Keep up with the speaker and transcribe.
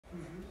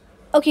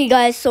Okay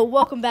guys, so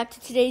welcome back to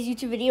today's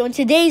YouTube video. In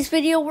today's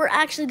video, we're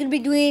actually going to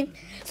be doing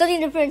something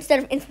different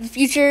instead of Into the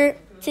Future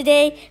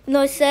today. Even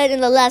though I said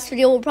in the last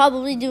video, we'll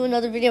probably do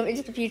another video of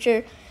Into the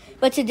Future.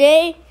 But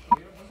today,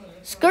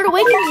 Skirt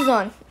Awakens is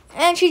on.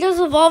 And she does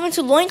evolve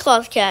into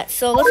loincloth cat.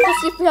 So let's go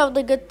see if we have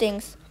the good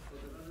things.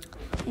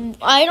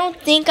 I don't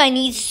think I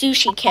need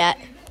sushi cat.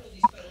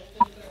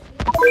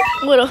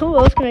 Who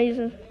else can I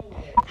use?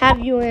 Have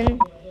you in?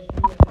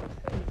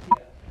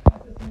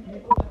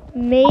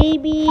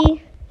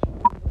 Maybe...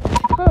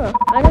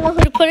 I don't know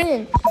who to put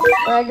in,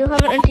 but I do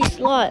have an empty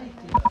slot.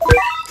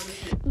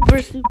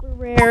 Super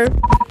rare.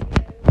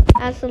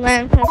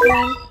 Aslan.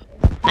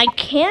 I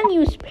can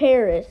use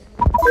Paris.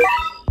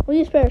 We'll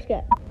use Paris,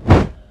 cat.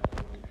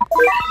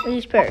 We'll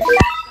use Paris.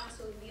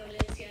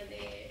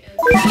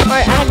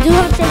 Alright, I do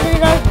have a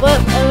figured out,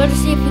 but I want to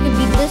see if we can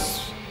beat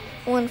this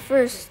one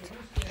first.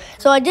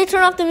 So I did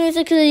turn off the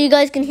music so that you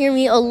guys can hear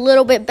me a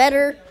little bit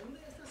better.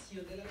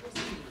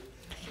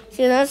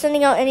 See, I'm not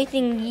sending out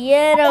anything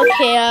yet.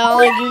 Okay, all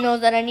I do know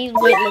is that I need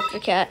weightlifter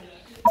cat.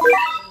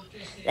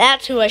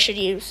 That's who I should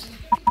use.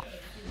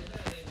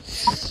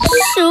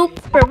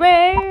 Super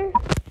rare.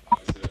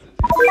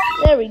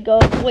 There we go,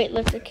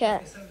 weightlifter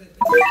cat.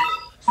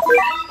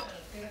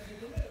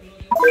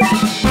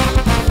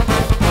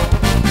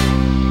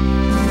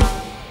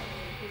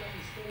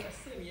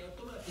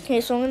 Okay,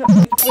 so I'm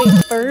gonna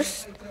upgrade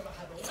first,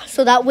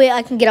 so that way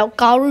I can get out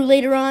Garu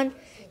later on.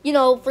 You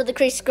know, for the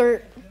crazy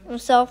skirt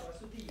himself.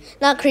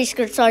 Not crazy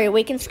skirt, sorry,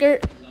 awakened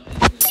skirt.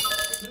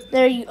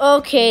 There you,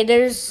 okay,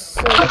 there's,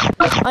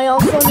 I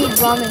also need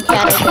ramen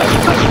cat, I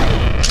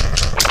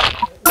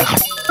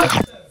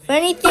guess. If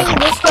anything,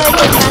 this guy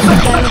does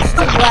massive damage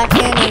to black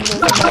and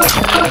angels.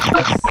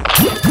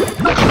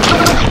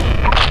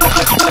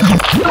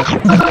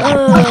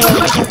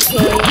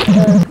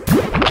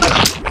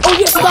 Oh,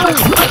 yes, got him!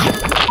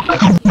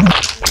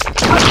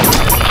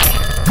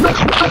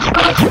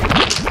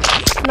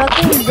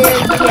 Nothing there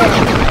yet.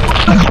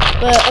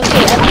 But,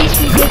 okay, at least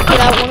we did get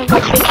out one of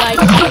our big guys.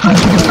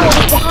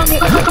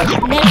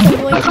 Next, I'm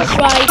going to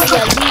try to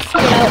at least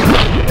get out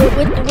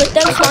with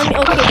them farming.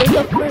 Okay, there's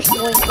the first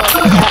loincloth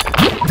for that.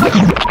 I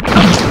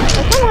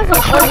kind of want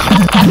some artists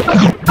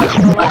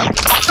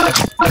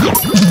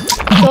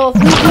So, if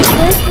we do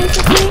this,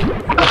 basically,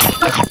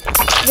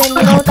 then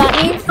you know what that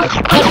means? Let's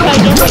try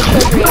again with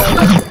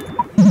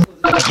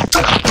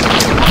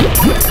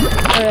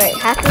Alright,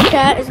 half the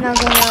cat is now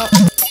going out.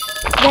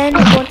 Then,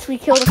 once we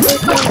kill the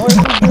first one, or if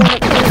we do end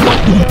up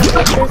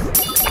killing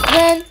this,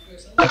 then,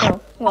 oh,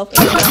 well, it's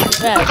not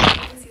bad.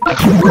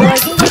 Well, I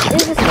think this is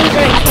a stage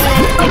where I can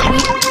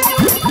actually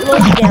slow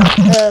it down.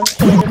 Okay,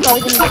 they're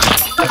probably gonna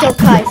kill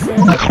Kai soon.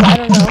 I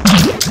don't know.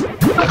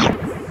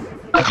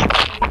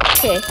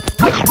 Okay.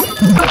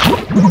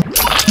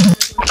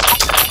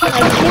 I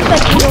think I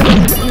can go with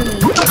Yumi.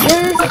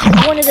 There's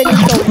one of the new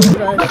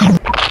Lugas.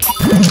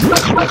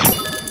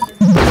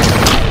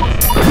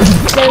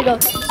 There we go.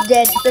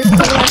 Dead. There's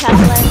someone on half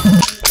line.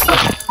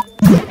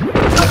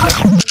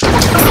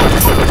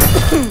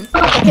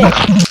 Okay.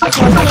 So I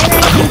can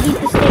actually beat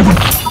the stage.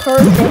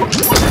 Perfect.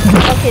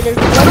 Okay, there's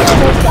one more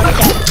loincloth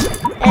cat.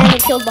 And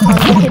it killed behind.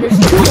 Okay, there's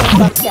two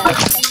loincloth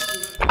cats.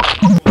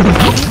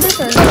 And use this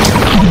or not?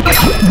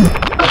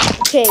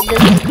 Okay,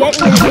 there's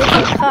getting rid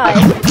of Kai.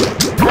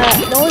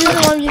 The only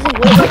reason why I'm using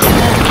weightlifter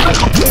cat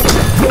is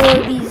for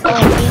these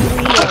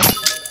angry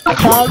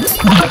dogs.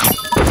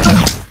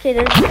 Okay,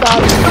 there's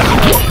Garu.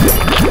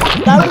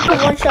 Garu can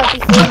one-shot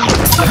these things.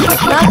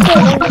 Not for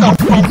loincloth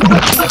cats,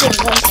 but he can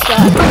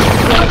one-shot.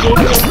 So I gave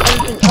him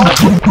everything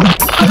else.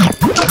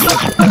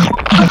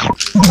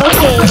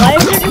 Okay, why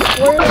is there just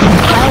swirling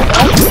clouds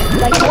up?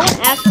 Like, no one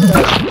asked for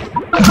those.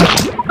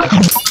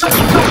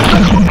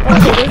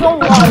 Okay, there's a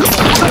lot of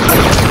them.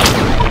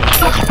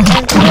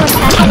 And someone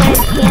has to land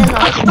can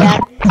knock him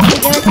back.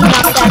 We're gonna see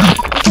knock back.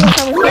 This is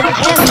someone's going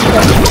to end.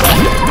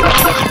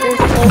 There's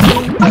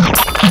Sophie.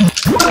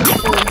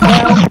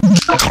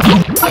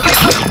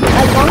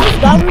 As long as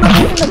Garu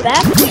stays in the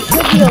back, we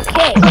should be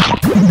okay.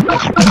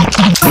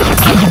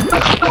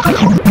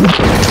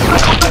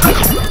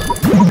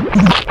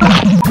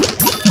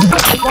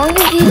 As long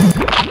as these,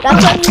 that's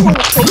why I'm using the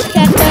crazy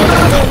cat guys,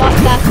 they're a lot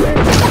faster.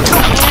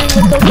 And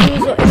with those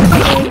moves, we'll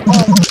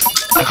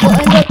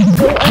end up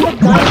dying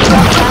a lot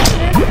faster.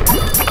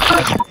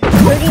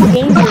 Hurting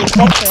dangerous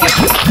veterans.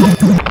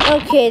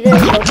 Okay, there we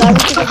go. Garu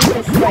can do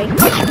the strike.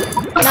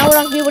 Now we're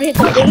not going to be able to hit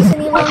the base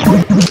any longer.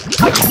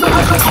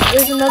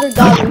 There's another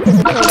Garu because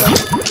it killed him.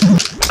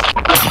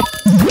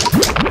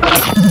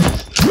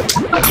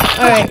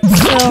 Alright,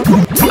 so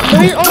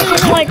the only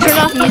reason why I turned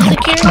off music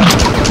here is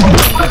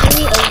making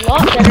me a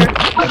lot better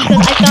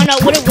because I found out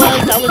what it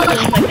was I was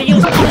doing. My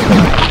videos would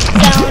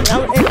sound,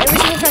 and every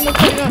single time I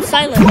put it on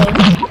silent mode,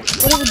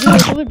 what it would do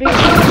is it would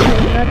basically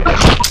do nothing.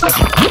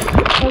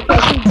 Okay, I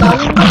think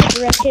Garu is a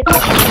direct hit.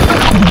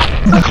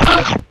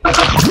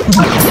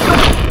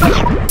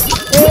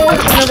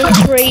 There's another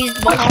crazed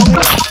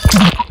Bahamut.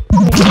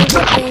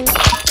 Okay.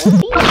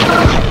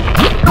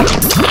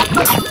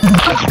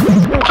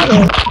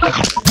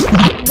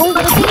 Well,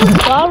 the thing with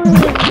Garu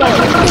is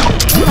like,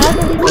 he has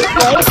a legal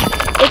play.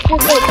 It's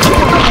just like kind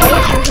of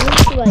hard for him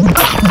to like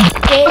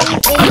stay in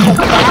the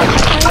back,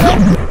 kind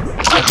of.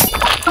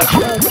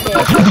 Okay.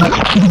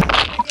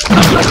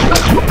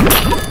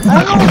 I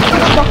don't know if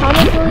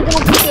Bahamut's really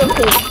gonna beat her.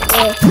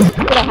 Okay,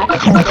 get a happy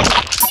cat.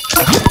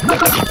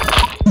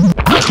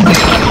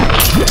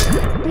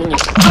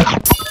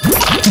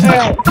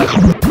 Alright.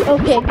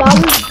 Okay,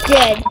 Garu's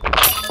dead.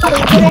 So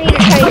we're gonna need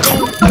to try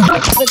again. But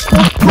this time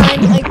I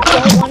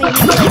don't want to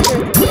use my turtle.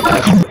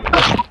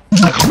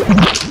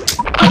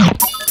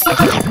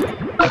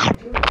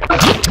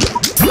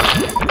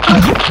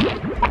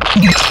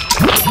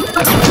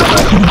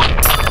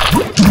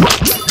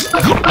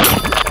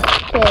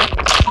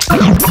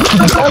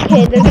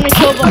 Okay, they're gonna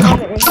kill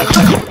Bahamut right here.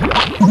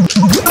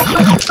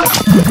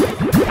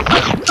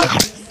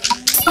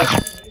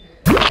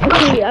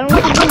 Okay, I don't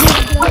think I'm gonna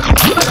get out.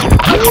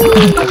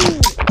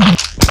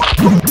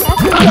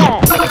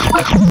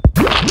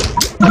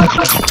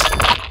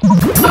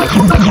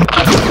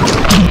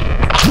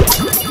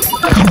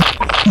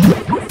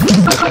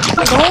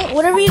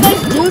 Whatever you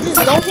guys do, just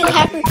don't hit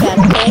Hacker Cat,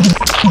 okay?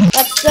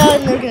 That's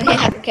and they're gonna hit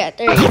Hacker Cat.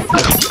 There you go.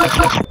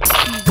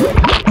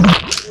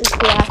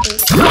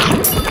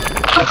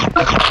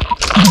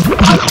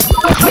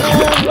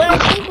 What I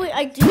think I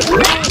do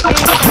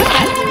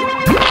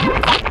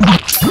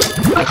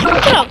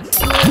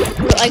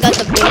I got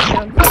the base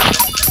down.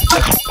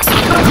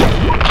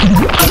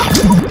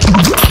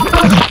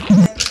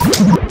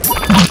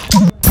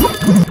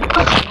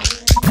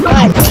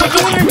 Alright, what I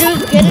think I'm gonna do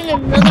is get in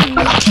another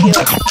ninja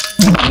shield.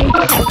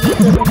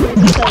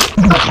 Because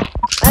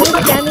I was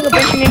spamming a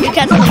bunch of ninja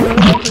cats in the room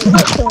and he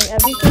was killing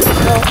everything,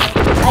 so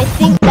I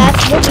think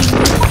that's what we need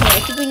here. I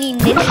think we need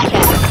ninja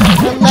cats.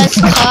 Unless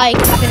Kai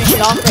can finish it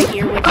off right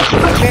here, which is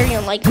very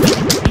unlikely.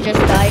 He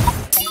just died.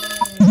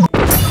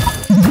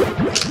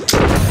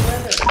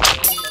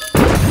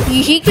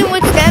 He can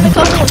withstand a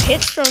couple of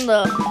hits from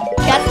the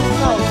cats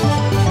themselves.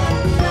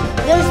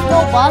 There's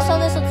no boss on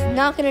this, so it's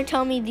not going to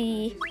tell me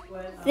the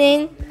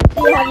thing.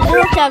 We have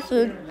 0 cat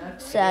food.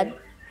 Sad.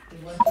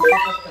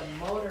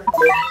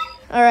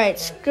 Alright,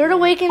 Skirt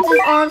Awakens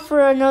is on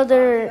for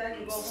another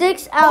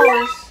 6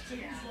 hours.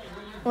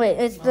 Wait,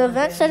 the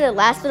event said it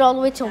lasted all the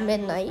way till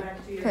midnight.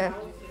 Huh.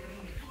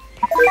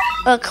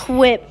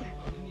 Equip.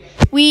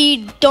 We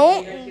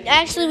do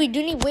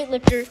need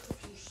weightlifter.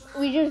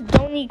 We just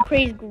don't need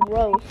Crazy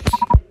Gross.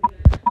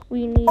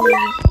 We need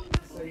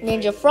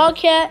Ninja Frog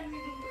Cat.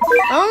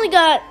 I only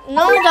got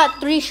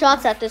 3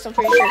 shots at this, I'm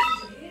pretty sure.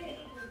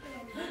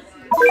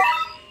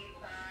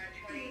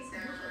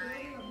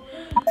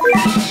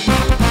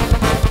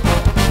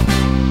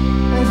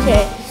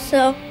 Okay,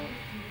 so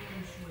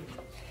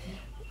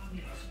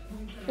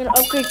I'm gonna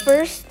upgrade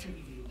first.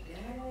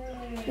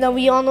 Now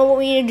we all know what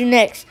we need to do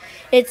next.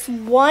 It's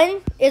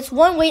one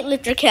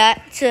weightlifter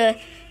cat to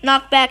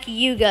knock back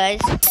you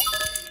guys.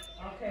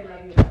 Okay,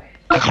 love you.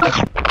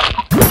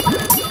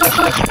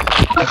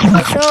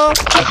 So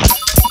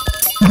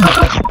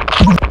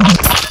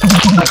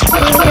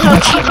look at how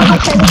cheap my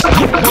penetration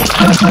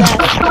is.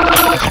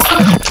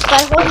 But I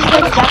hope you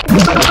guys back in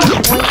the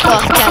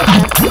loincloth cat.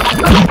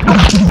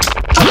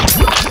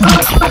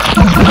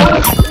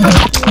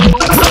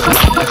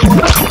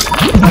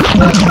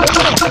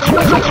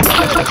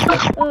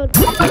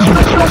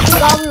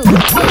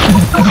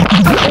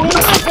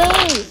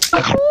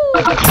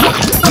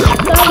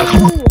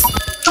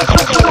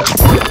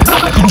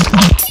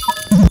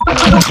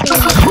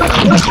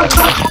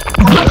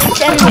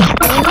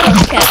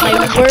 My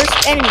worst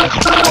enemy.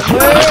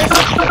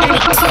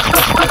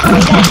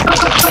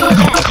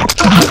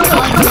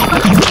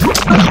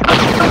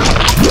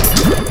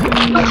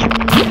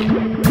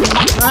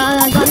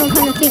 I got no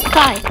time to think.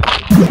 Kai.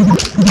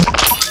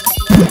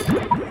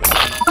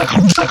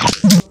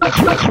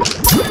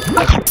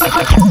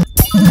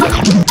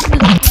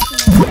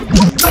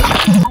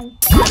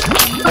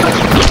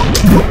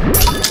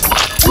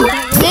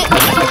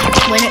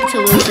 Win it to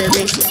lose it,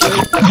 basically.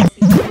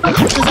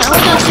 Because I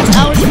only got 6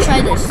 hours to try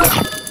this.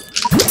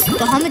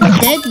 Bahamut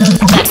dead? No, he's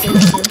back in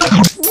soon.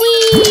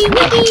 Wee!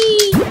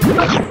 Wee!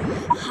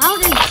 How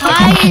did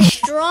Kai is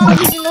strong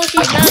even though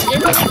she's not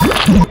in it?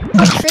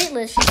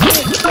 Straightless, she's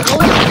gonna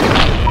explode.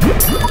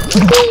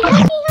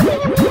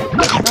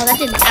 No, that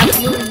did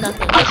absolutely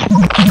nothing.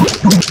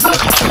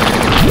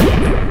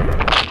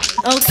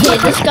 Okay,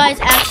 this guy's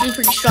actually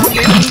pretty strong.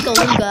 There's Nico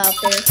Luga out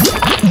there.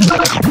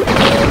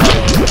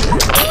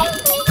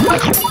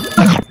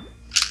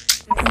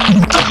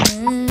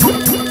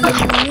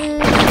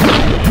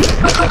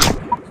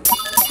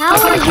 How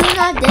are you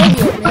not dead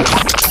yet, miss?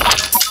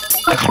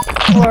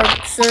 Or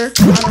sir?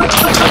 I don't know.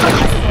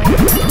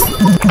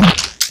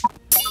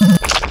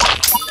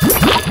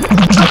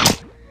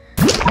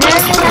 And they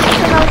have to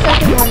turn on the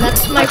second one.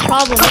 That's my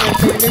problem right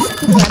there. There's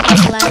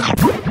Kugan land.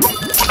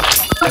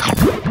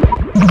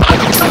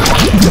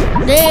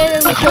 There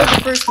we killed the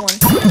first one.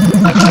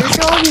 There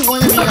should only be one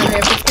of these on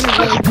there, but it's gonna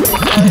really be this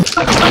one.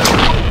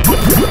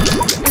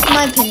 That's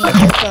my opinion.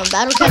 If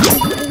battle captain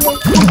is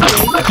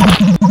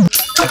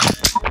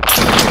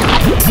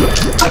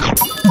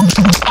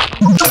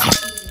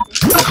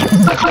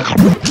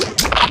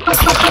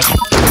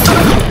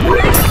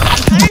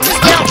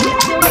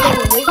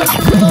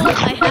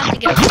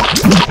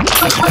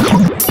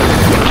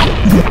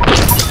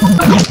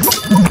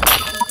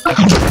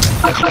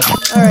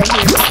Alright,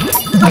 here.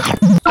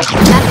 After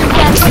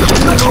catching most of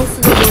the goals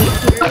here,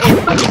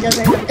 if he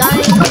doesn't end up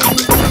dying, then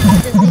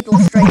just lethal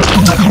strike.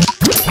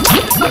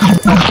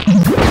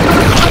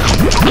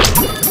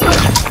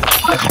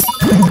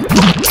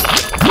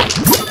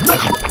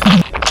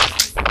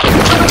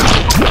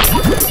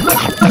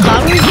 I'm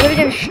always good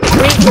against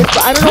straight whip,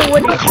 but I don't know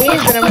what it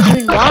is that I'm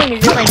doing wrong.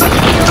 Is it my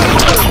medium?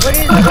 What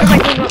am I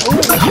doing wrong? Oh,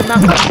 I'm not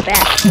going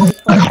back.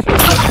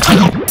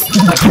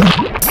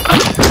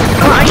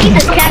 Oh, I need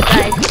this cat,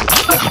 guys.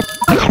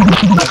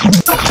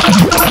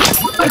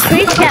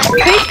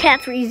 Crazy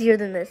cats were easier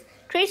than this.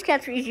 Crazy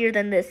cats were easier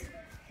than this.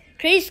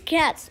 Crazy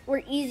cats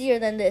were easier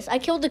than this. I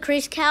killed the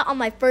crazy cat on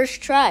my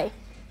first try.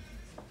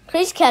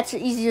 Crazy cats are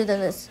easier than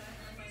this.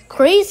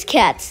 Crazy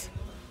cats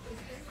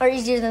are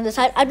easier than this.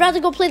 I'd rather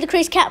go play the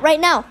crazy cat right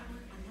now.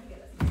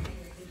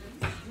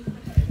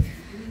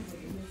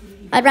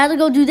 I'd rather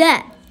go do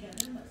that.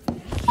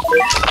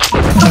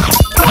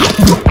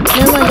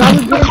 Never mind,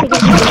 Goblin didn't take a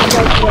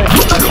strike for it.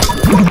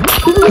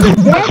 He was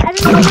dead? I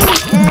didn't know.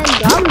 And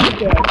Goblin's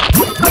dead.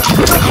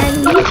 And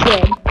he's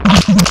dead.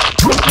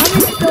 The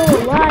Goblin's still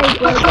alive,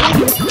 but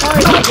it's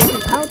hard to get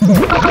him out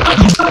there.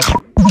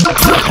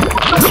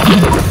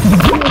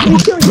 If we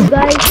kill you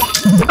guys, it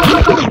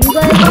should be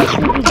good and I'm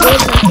thinking it's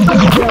like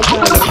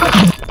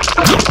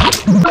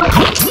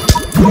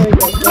there we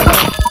go.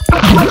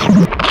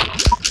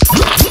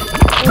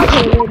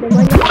 Okay, wait, the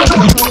one that's going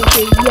to comment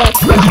is yes,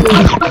 we do.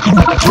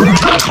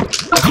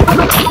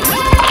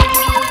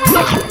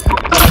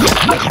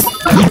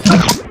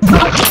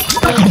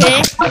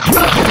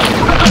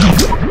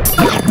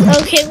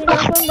 Okay, we're not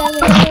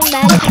going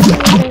back,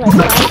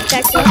 like 5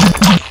 stacks up.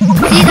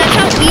 See, that's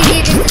how easy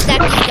it is to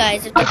stack these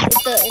guys. If the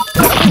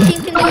other team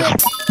can do it,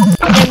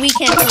 then we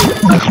can't do it.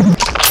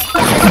 It's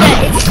just that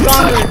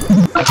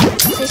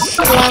it's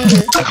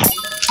stronger.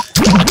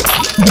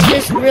 It's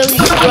just really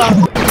strong.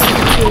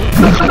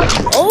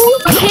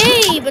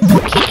 Okay, but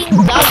they're kicking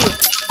Goblin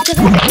because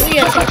of the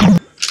area attack.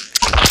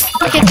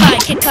 Kick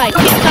Kai.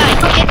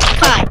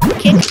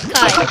 Kick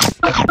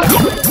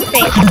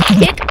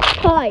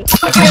Kai.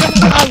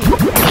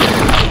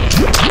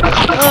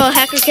 Oh,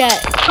 Hacker Cat.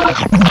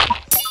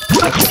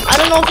 I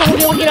don't know if I'm gonna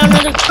be able to get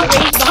another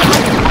raise behind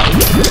him.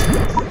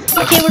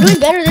 Okay, we're doing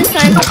better this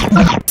time.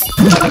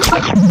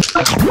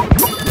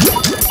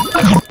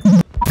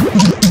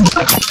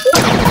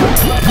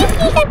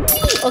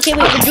 Okay,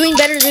 wait, we're doing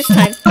better this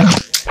time.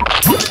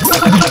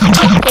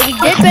 Okay, we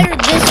did better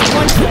this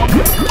one time.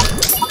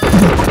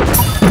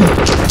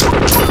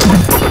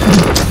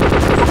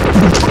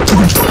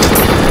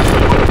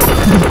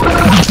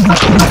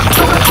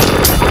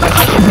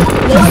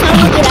 This time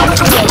we did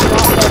actually like a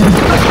lot better.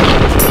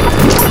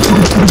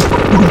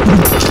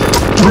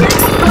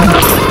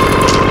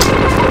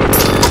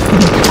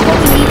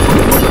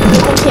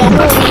 Okay, I know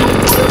what we need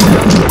to do.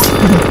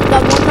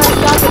 Got one last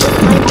shot, but this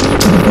might be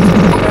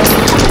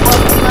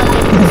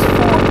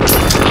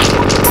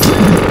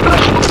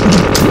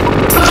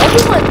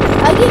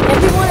I get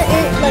everyone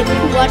like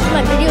who watches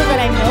my videos that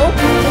I know.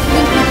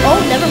 Oh,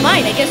 never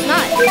mind. I guess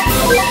not.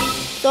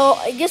 So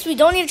I guess we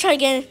don't need to try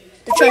again.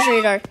 The treasure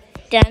radar.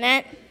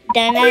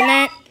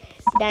 Banana.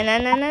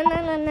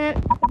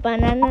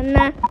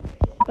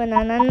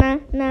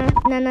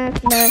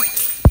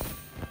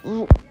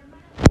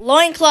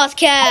 Loincloth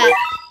cat.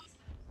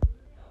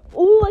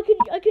 Oh, I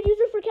could use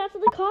her for Cats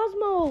of the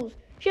Cosmos.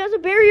 She has a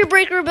barrier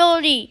breaker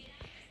ability.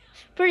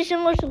 Pretty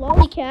similar to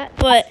Lollycat,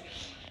 but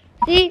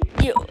see,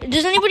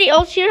 does anybody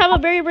else here have a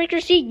barrier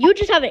breaker? See, you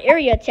just have an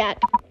area attack.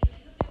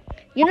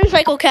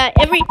 Unicycle cat.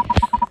 I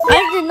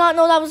did not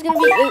know that was gonna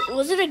be.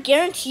 Was it a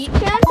guaranteed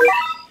chance?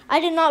 I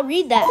did not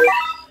read that.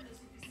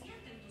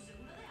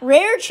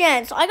 Rare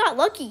chance. So I got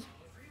lucky.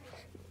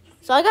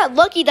 So I got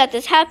lucky that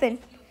this happened.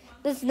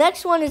 This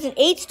next one is an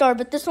 8-star,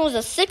 but this one was a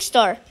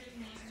 6-star.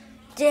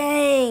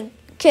 Dang.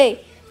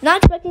 Okay, not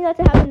expecting that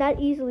to happen that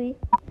easily.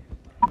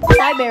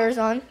 Side bearers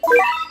on.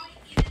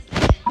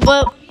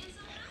 But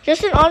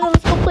just in honor,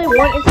 let's go play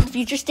one into the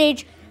future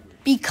stage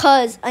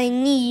because I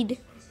need.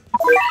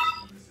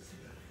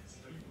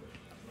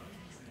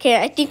 Okay,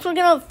 I think we're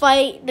gonna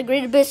fight the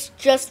Great Abyss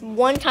just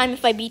one time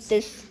if I beat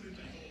this.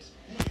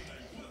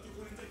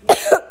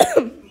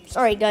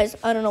 Sorry guys,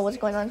 I don't know what's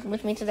going on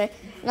with me today.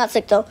 I'm not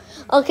sick though.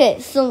 Okay,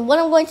 so what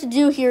I'm going to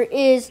do here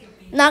is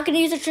not gonna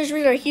use the treasure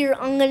radar here.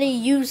 I'm gonna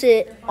use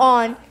it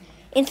on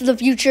Into the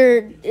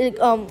Future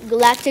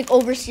Galactic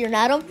Overseer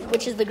Natum,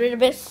 which is the Great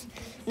Abyss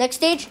next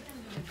stage.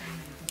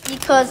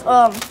 Because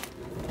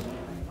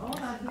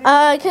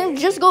I can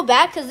just go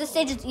back because this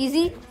stage is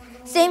easy.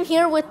 Same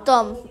here with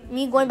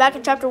me going back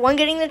in chapter 1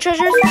 getting the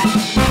treasures.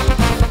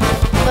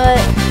 But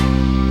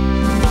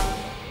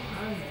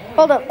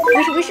hold up,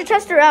 we should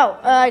test her out.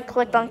 I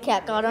clicked on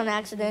cat, got on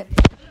accident.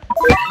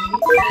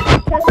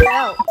 Test her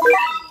out.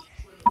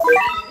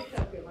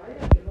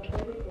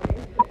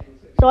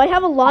 So I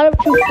have a lot of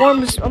true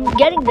forms. I'm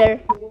getting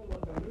there.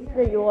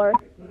 There you are.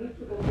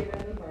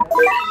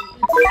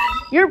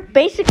 You're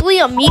basically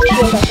a meat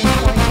shield at this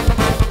point.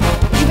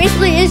 She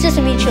basically is just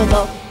a meat shield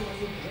though.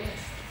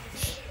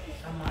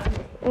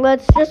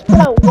 Let's just put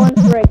out one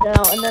for right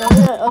now, and then I'm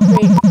gonna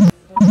upgrade.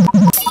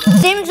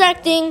 Same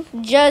exact thing,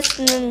 just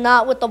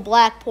not with the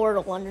black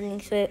portal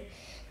underneath it.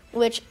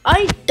 Which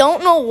I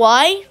don't know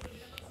why,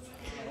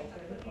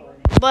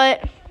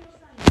 but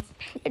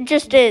it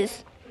just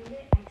is.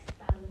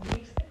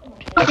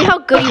 See how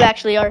good you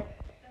actually are.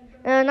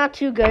 Not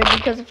too good,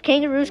 because if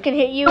kangaroos can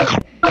hit you,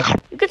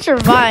 you could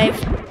survive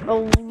a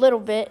little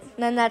bit,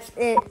 and then that's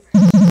it.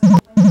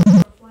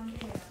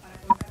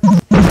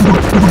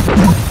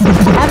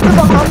 After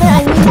Bahamut,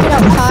 I need to get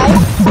out high.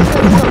 So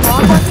there's a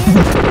mob on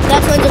here.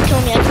 That's what ends up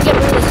killing me. I can get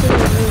rid of the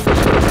scissor.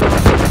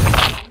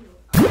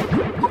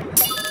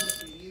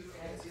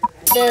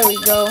 There we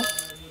go.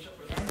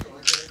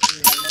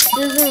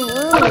 Scissor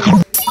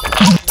room.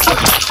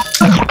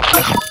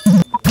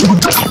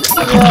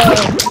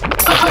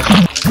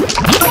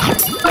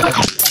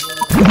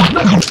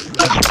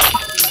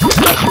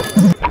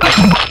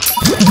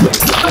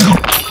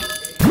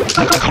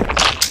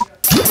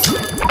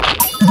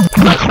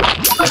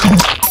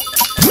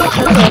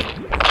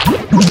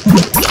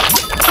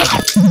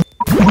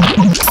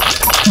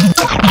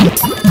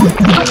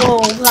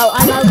 Whoa.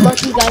 I'm not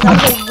lucky, guys. That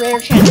was a rare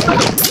chance.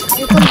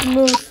 Here comes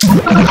Moose.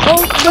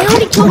 Oh, they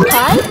already killed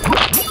Kai?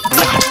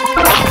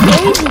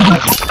 Crazy.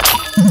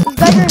 These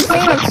guys are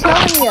insane, I'm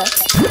telling you.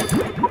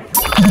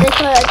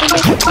 I think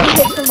they took 2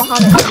 hits from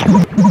Bahamut.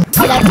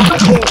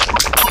 That's it.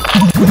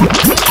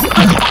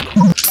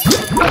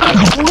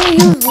 I'm going to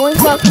use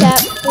loincloth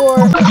cap for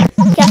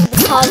Cap of the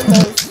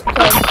Cosmos.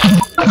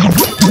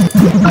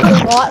 Because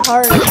it's a lot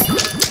harder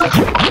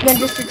than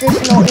just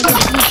traditional in the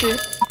future.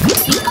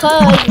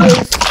 Because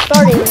we're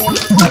starting in,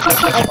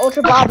 like,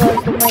 Ultra Baba is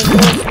my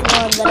first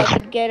one that I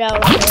could get out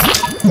of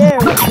there. There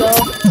we go.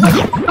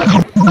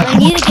 I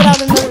need to get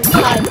out another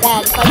pie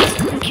bad.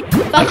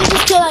 If I can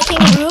just kill that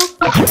kangaroo,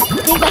 I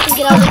think I can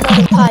get out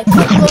another pie. It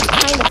goes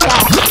kind of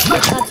fast.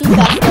 Not too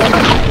fast, though.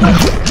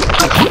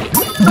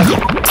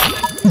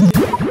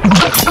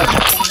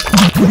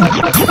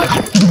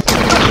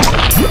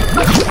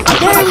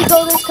 There we go,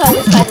 this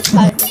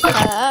pie.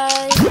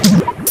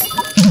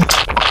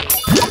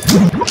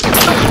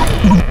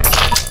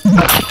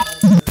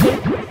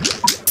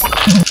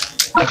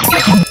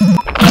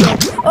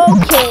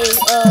 Okay,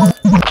 I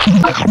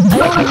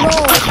don't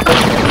know if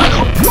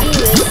do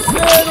this.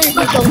 There's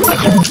the double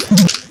jump.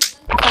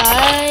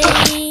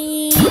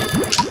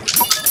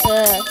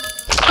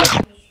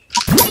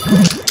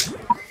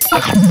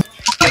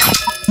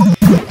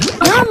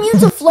 You're immune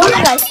to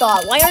floating, I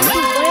thought. Why aren't you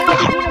immune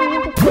to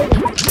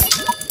floating?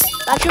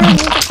 Thought you were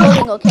immune to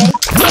floating, okay?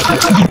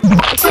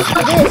 It's just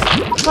this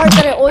part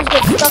that I always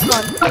get stuck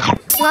on.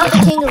 It's not the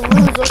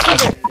kangaroos, those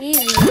things are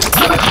easy.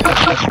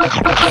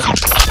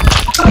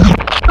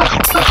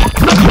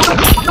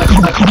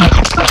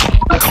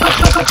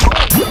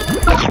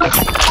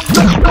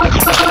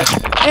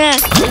 Yeah,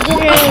 they did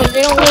it anyways,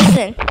 they don't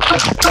listen.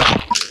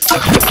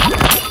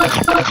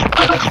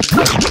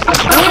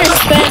 I'm gonna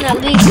spend at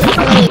least like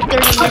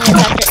 30 minutes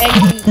after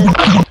editing this.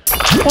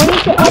 20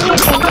 to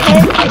edit and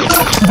 10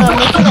 to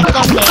making a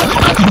thumbnail.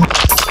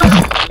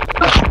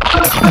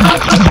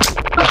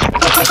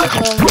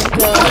 Oh my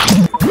god.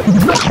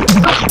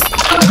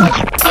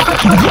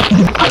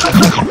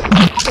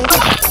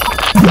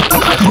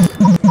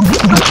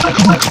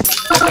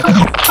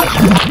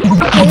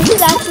 Okay, this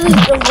is actually,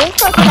 the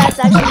loincloth cat's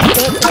actually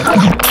good to touch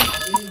me.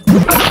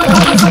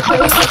 But these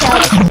crazy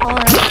cats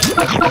aren't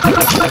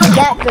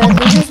that good.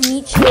 They're just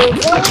meat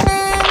shields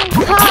and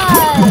Kai!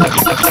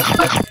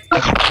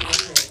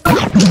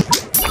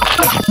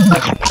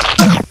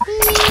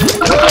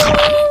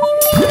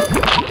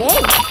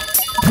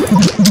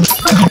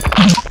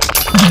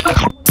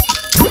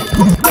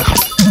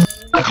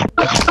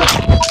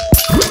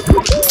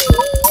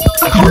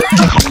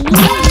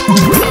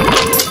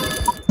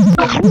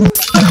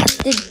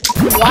 Dang.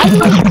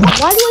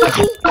 Why do I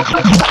think?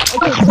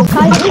 Okay, so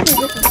Kai is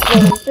resistant to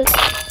floating. It's just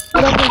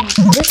whatever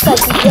this guy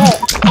can get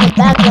in the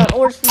background,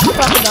 or it's these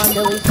crocodile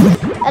billies.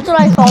 That's what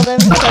I call them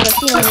because I've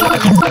seen them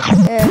recently.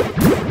 Yeah.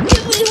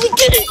 We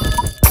did it!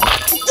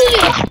 We did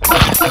it!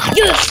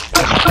 Yes! I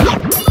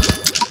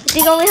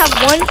think I only have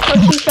 1 or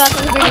 2 shots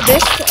on the Great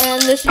Abyss,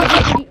 and this video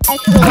will be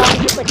extra long,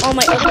 just like all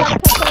my other battle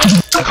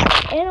packs.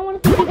 And I want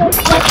to thank you guys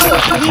for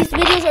that. These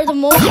videos are the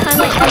most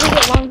time I ever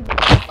get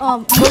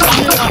most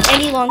views on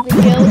any long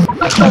videos.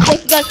 So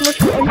thank you guys so much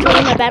for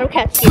enjoying my Battle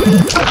Cat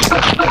series.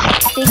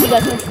 Thank you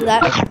guys so much for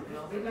that.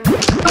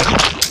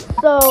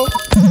 So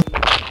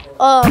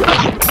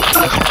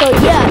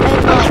yeah, and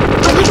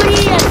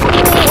everybody at school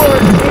or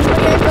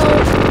anybody I know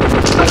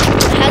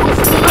has a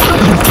sleep on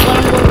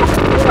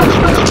what I'm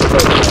going to do.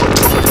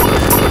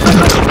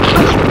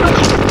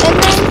 And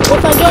then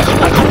if I'm going to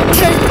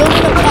try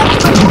building a path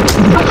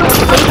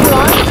later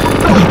on,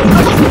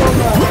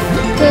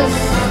 because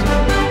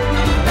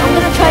I'm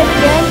going to try it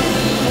again,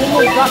 and then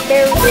we'll drop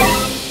there.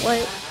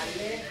 Wait.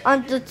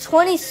 On the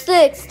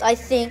 26th, I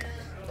think,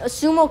 a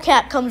sumo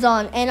cat comes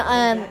on, and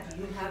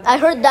I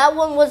heard that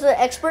one was an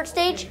expert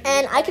stage,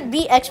 and I could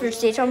beat expert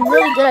stage. I'm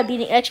really good at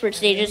beating expert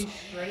stages.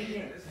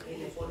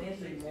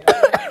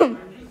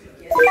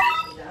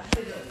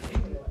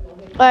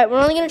 Alright, we're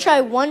only going to try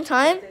one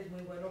time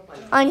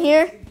on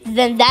here.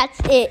 Then that's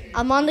it.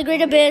 I'm on the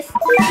Great Abyss.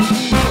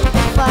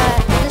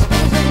 But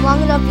this isn't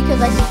long enough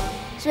because I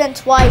spent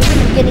twice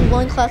getting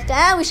loincloth.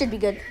 We should be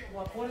good.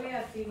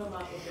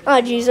 Oh,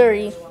 geez,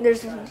 already.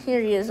 Here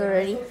he is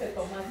already.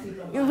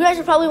 You guys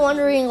are probably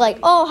wondering, like,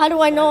 oh, how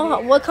do I know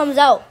what comes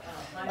out?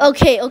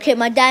 Okay.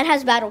 My dad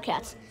has battle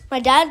cats. My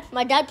dad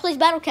plays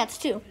battle cats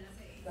too.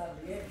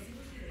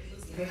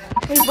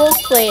 We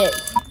both play it,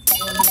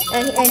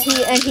 and he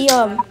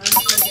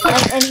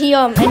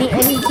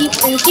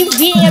keeps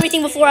beating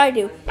everything before I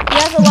do. He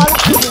has a lot of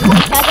seasons.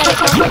 He's had that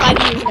account for 5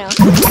 years now.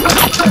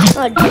 Oh,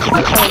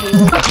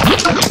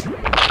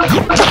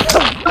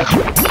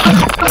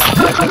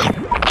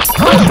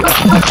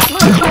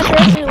 my cats are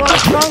actually a lot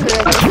stronger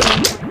at this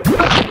thing.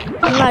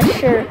 I'm not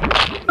sure.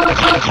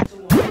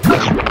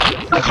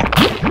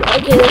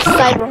 Okay, there's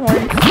cyber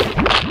horns.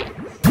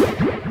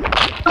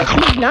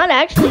 He's not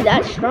actually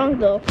that strong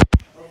though.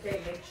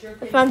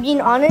 If I'm being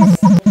honest,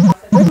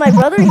 with my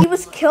brother, he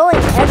was killing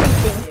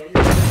everything.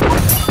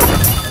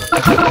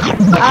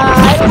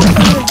 I don't think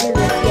he would do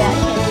this. Yeah, I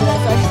can't do that.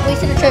 So I just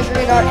wasted a treasure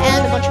radar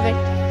and a bunch of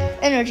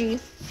energy.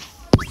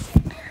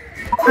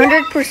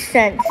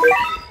 100%.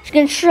 Just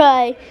gonna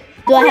try.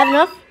 Do I have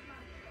enough?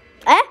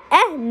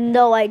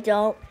 No, I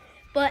don't.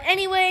 But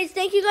anyways,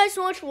 thank you guys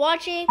so much for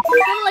watching.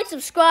 Comment, like,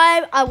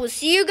 subscribe. I will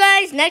see you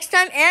guys next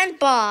time, and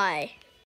bye.